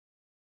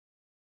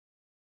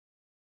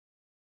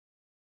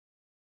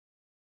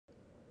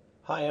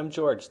Hi, I'm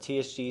George,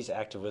 TSG's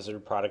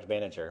ActiveWizard Product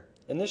Manager.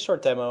 In this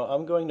short demo,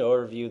 I'm going to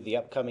overview the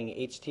upcoming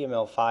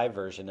HTML5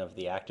 version of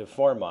the Active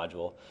Form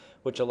module,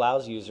 which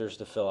allows users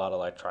to fill out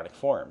electronic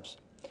forms.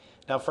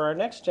 Now, for our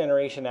next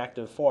generation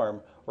Active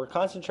Form, we're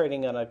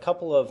concentrating on a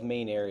couple of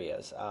main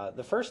areas.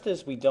 The first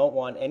is we don't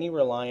want any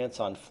reliance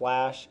on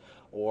Flash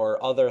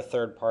or other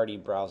third-party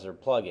browser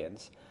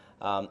plugins.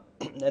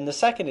 And the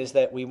second is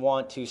that we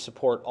want to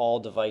support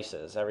all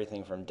devices,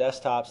 everything from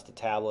desktops to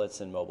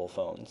tablets and mobile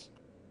phones.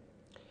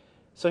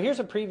 So here's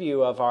a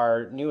preview of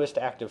our newest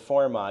Active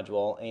Form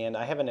module, and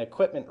I have an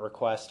equipment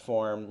request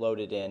form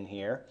loaded in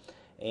here.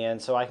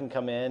 And so I can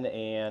come in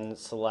and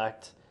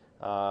select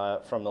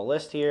from the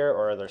list here,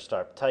 or either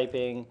start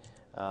typing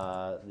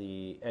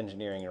the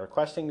engineering and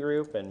requesting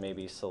group and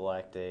maybe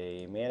select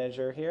a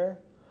manager here.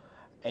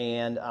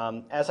 And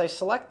as I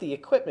select the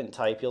equipment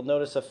type, you'll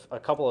notice a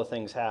couple of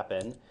things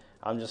happen.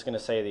 I'm just going to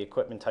say the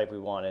equipment type we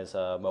want is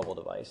a mobile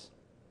device.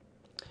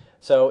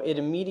 So it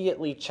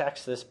immediately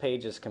checks this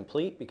page is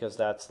complete because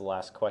that's the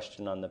last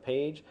question on the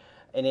page,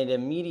 and it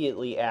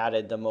immediately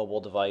added the mobile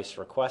device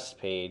request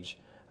page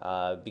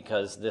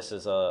because this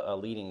is a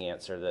leading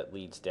answer that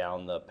leads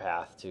down the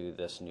path to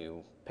this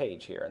new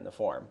page here in the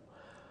form.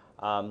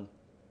 One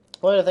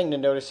other thing to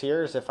notice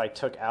here is if I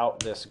took out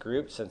this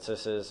group, since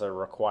this is a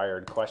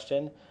required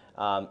question,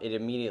 it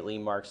immediately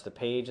marks the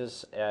page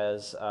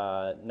as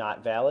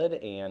not valid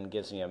and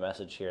gives me a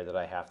message here that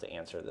I have to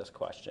answer this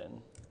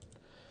question.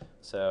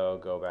 So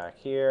go back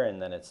here,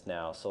 and then it's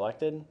now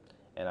selected,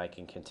 and I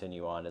can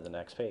continue on to the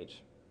next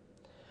page.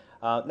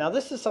 Now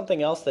this is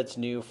something else that's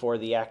new for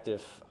the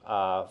Active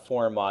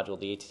Form module,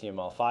 the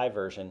HTML5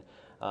 version.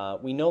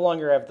 We no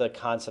longer have the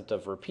concept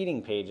of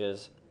repeating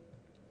pages.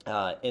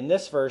 In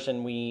this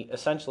version, we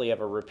essentially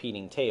have a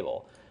repeating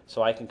table.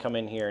 So I can come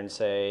in here and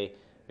say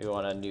we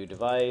want a new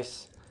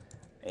device,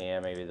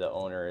 and maybe the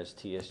owner is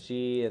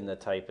TSG, and the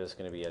type is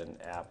going to be an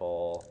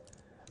Apple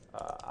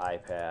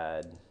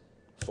iPad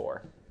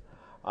 4.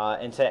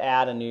 And to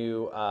add a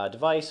new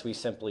device, we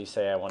simply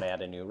say I want to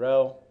add a new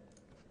row,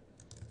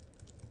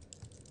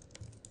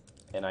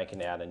 and I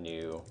can add a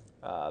new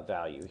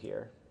value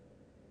here.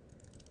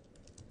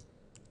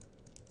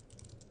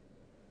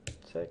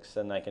 6,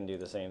 and I can do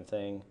the same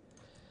thing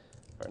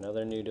for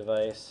another new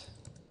device.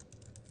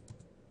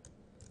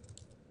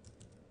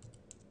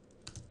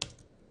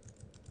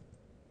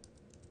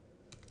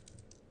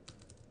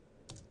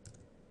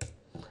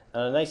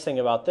 And the nice thing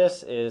about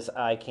this is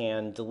I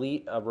can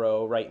delete a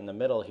row right in the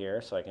middle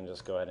here, so I can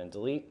just go ahead and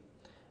delete,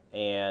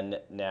 and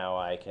now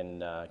I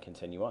can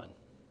continue on.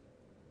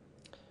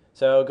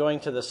 So going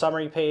to the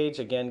summary page,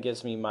 again,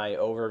 gives me my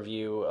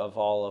overview of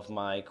all of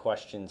my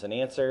questions and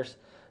answers.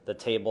 The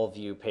table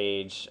view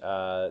page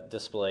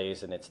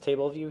displays in its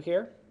table view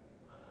here.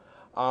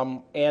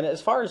 And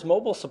as far as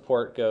mobile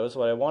support goes,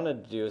 what I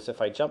wanted to do is if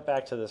I jump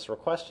back to this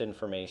request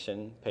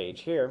information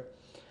page here,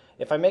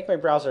 if I make my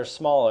browser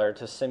smaller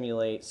to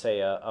simulate, say,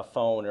 a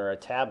phone or a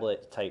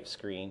tablet type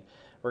screen,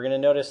 we're going to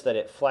notice that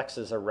it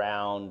flexes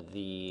around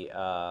the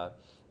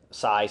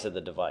size of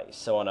the device.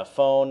 So on a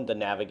phone, the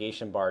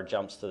navigation bar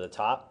jumps to the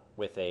top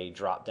with a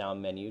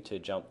drop-down menu to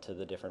jump to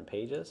the different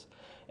pages,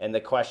 and the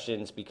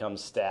questions become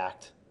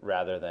stacked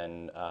rather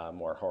than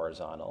more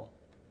horizontal.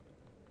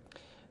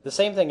 The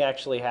same thing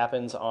actually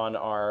happens on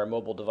our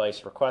mobile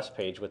device request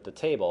page with the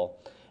table.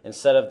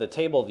 Instead of the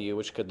table view,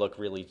 which could look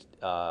really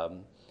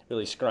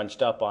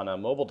scrunched up on a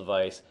mobile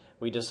device,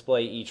 we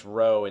display each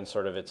row in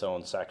sort of its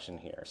own section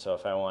here. So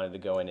if I wanted to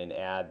go in and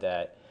add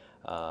that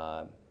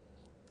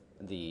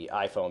the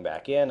iPhone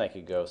back in, I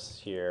could go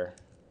here,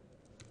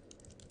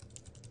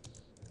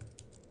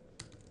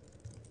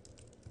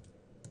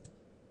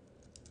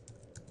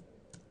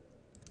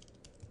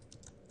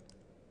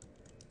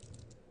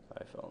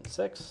 iPhone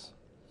 6,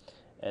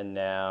 and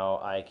now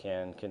I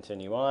can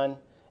continue on.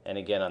 And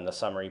again, on the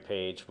summary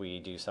page, we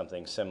do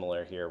something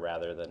similar here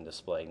rather than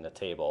displaying the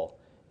table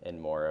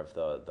in more of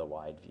the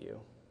wide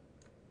view.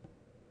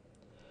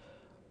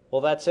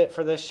 Well, that's it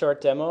for this short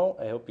demo.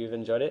 I hope you've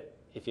enjoyed it.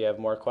 If you have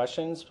more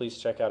questions, please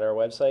check out our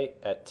website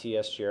at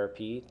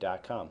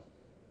tsgrp.com.